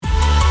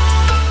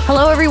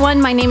Hello, everyone.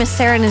 My name is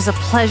Sarah, and it is a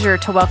pleasure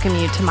to welcome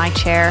you to my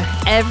chair.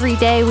 Every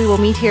day, we will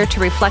meet here to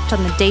reflect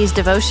on the day's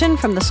devotion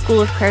from the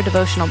School of Prayer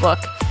devotional book.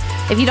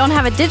 If you don't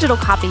have a digital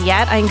copy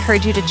yet, I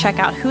encourage you to check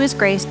out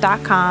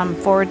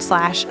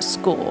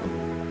whoisgrace.com/school.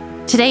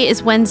 Today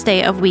is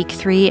Wednesday of week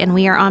 3, and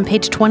we are on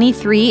page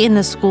 23 in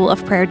the School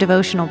of Prayer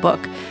devotional book.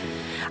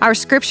 Our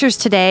scriptures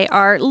today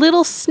are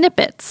little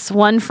snippets,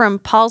 one from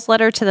Paul's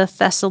letter to the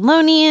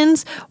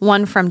Thessalonians,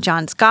 one from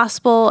John's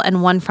Gospel,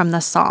 and one from the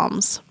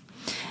Psalms.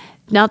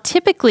 Now,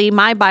 typically,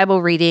 my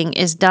Bible reading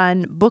is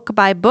done book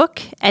by book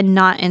and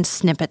not in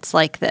snippets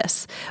like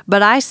this.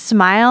 But I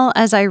smile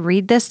as I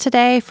read this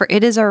today, for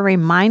it is a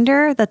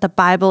reminder that the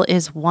Bible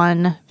is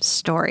one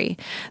story.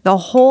 The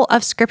whole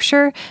of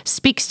Scripture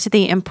speaks to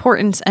the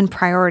importance and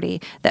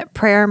priority that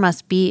prayer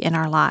must be in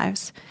our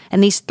lives.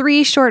 And these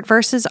 3 short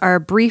verses are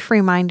a brief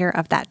reminder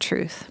of that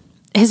truth.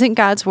 Isn't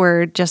God's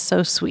word just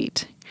so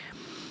sweet?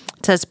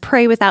 It says,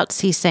 "Pray without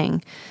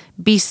ceasing.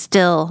 Be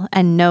still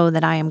and know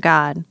that I am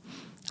God.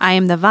 I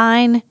am the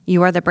vine,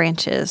 you are the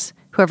branches.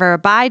 Whoever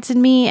abides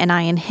in me and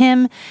I in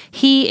him,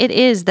 he it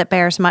is that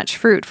bears much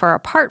fruit, for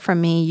apart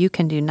from me, you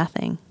can do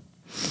nothing."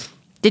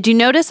 Did you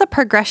notice a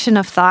progression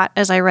of thought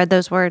as I read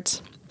those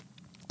words?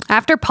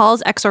 After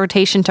Paul's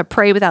exhortation to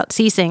pray without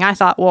ceasing, I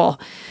thought, well,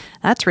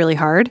 that's really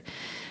hard.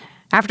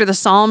 After the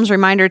Psalms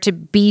reminder to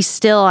be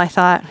still, I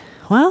thought,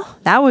 well,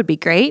 that would be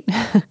great.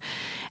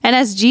 And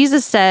as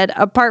Jesus said,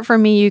 apart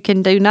from me, you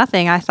can do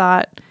nothing, I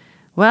thought,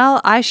 well,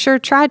 I sure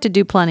tried to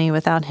do plenty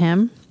without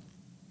him.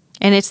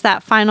 And it's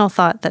that final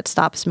thought that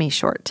stops me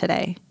short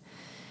today.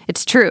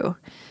 It's true.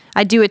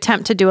 I do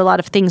attempt to do a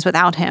lot of things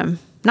without him.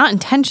 Not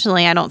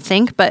intentionally, I don't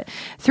think, but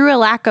through a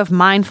lack of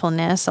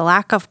mindfulness, a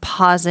lack of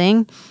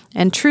pausing,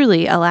 and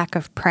truly a lack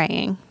of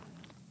praying.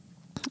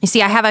 You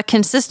see, I have a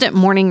consistent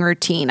morning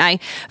routine. I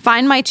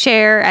find my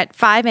chair at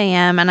 5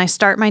 a.m. and I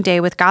start my day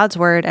with God's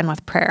word and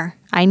with prayer.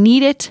 I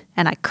need it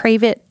and I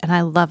crave it and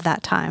I love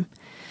that time.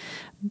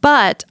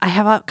 But I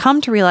have come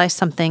to realize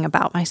something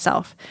about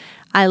myself.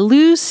 I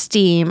lose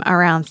steam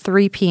around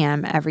 3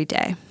 p.m. every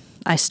day.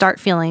 I start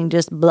feeling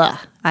just blah.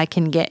 I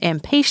can get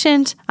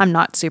impatient. I'm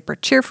not super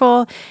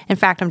cheerful. In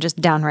fact, I'm just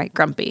downright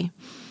grumpy.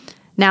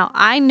 Now,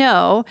 I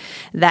know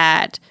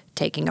that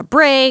taking a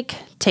break,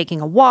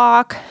 taking a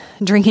walk,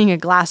 drinking a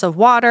glass of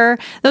water,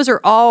 those are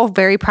all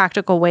very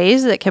practical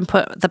ways that can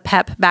put the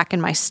pep back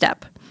in my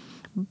step.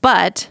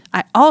 But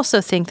I also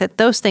think that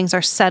those things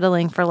are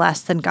settling for less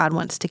than God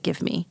wants to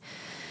give me.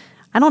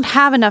 I don't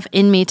have enough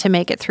in me to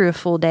make it through a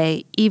full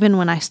day, even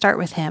when I start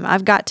with him.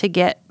 I've got to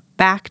get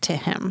back to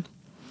him.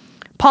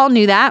 Paul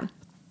knew that.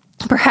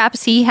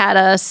 Perhaps he had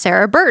a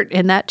Sarah Burt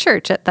in that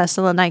church at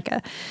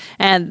Thessalonica,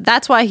 and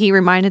that's why he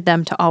reminded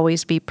them to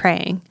always be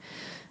praying.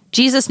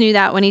 Jesus knew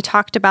that when he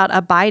talked about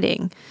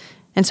abiding.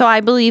 And so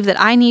I believe that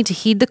I need to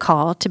heed the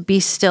call to be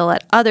still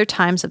at other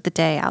times of the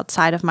day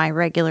outside of my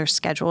regular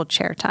scheduled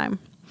chair time.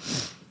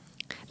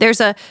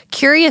 There's a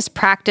curious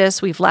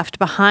practice we've left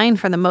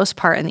behind for the most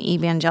part in the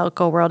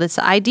evangelical world. It's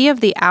the idea of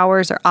the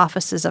hours or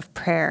offices of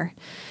prayer.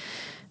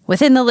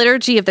 Within the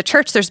liturgy of the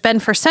church, there's been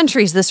for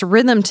centuries this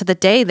rhythm to the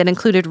day that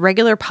included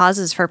regular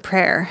pauses for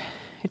prayer.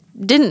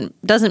 It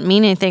doesn't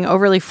mean anything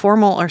overly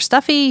formal or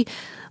stuffy.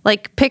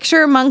 Like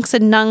picture monks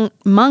and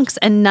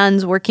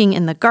nuns working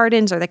in the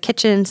gardens or the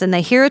kitchens, and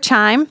they hear a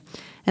chime,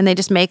 and they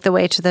just make the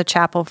way to the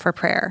chapel for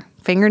prayer.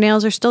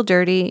 Fingernails are still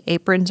dirty,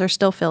 aprons are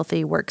still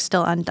filthy, work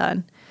still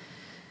undone.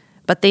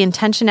 But the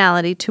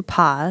intentionality to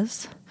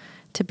pause,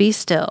 to be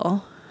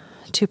still,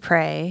 to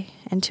pray,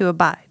 and to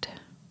abide.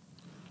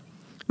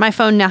 My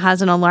phone now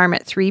has an alarm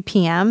at 3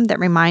 p.m. that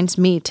reminds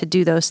me to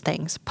do those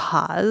things.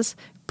 Pause,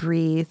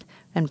 breathe,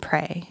 and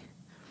pray.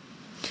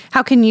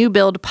 How can you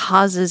build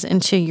pauses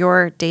into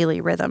your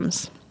daily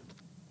rhythms?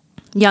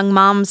 Young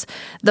moms,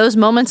 those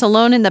moments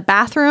alone in the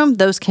bathroom,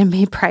 those can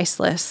be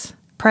priceless.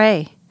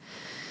 Pray.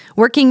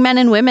 Working men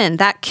and women,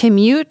 that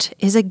commute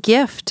is a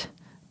gift.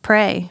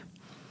 Pray.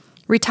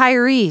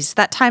 Retirees,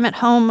 that time at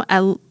home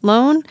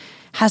alone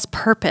has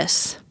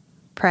purpose.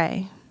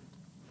 Pray.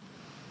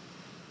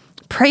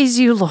 Praise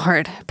you,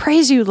 Lord.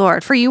 Praise you,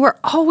 Lord, for you are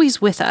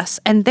always with us,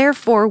 and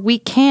therefore we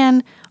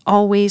can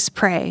always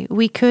pray.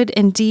 We could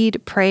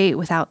indeed pray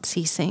without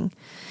ceasing.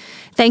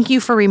 Thank you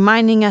for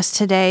reminding us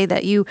today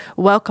that you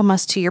welcome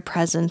us to your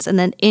presence, and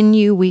that in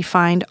you we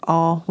find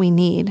all we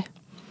need.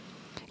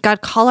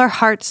 God, call our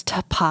hearts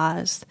to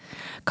pause.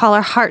 Call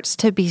our hearts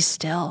to be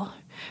still.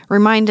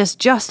 Remind us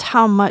just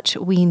how much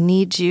we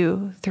need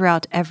you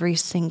throughout every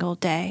single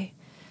day.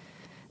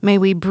 May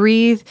we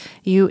breathe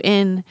you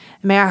in.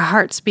 May our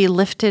hearts be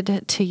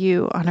lifted to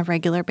you on a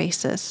regular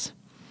basis.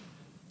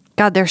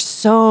 God, there's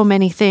so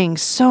many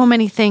things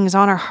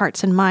on our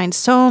hearts and minds,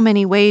 so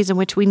many ways in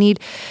which we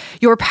need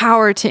your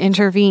power to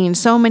intervene,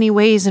 so many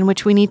ways in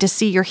which we need to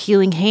see your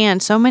healing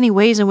hand, so many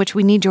ways in which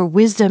we need your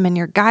wisdom and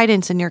your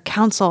guidance and your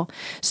counsel,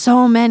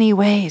 so many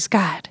ways,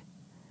 God.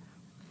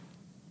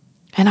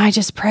 And I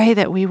just pray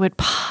that we would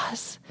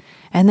pause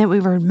and that we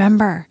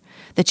remember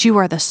that you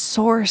are the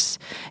source,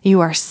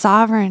 you are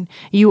sovereign,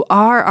 you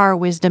are our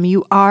wisdom,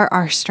 you are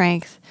our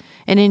strength,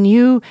 and in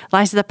you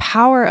lies the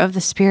power of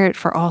the Spirit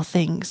for all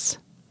things.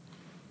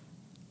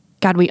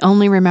 God, we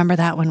only remember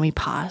that when we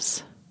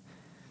pause.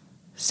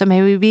 So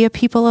may we be a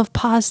people of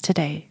pause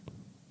today.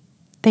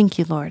 Thank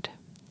you, Lord.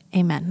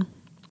 Amen.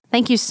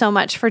 Thank you so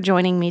much for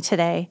joining me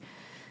today.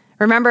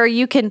 Remember,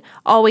 you can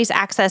always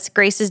access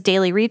Grace's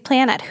daily read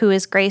plan at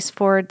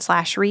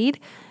whoisgrace.com/read.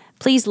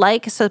 Please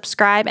like,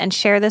 subscribe, and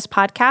share this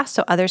podcast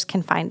so others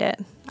can find it.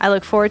 I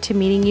look forward to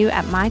meeting you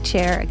at my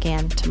chair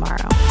again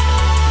tomorrow.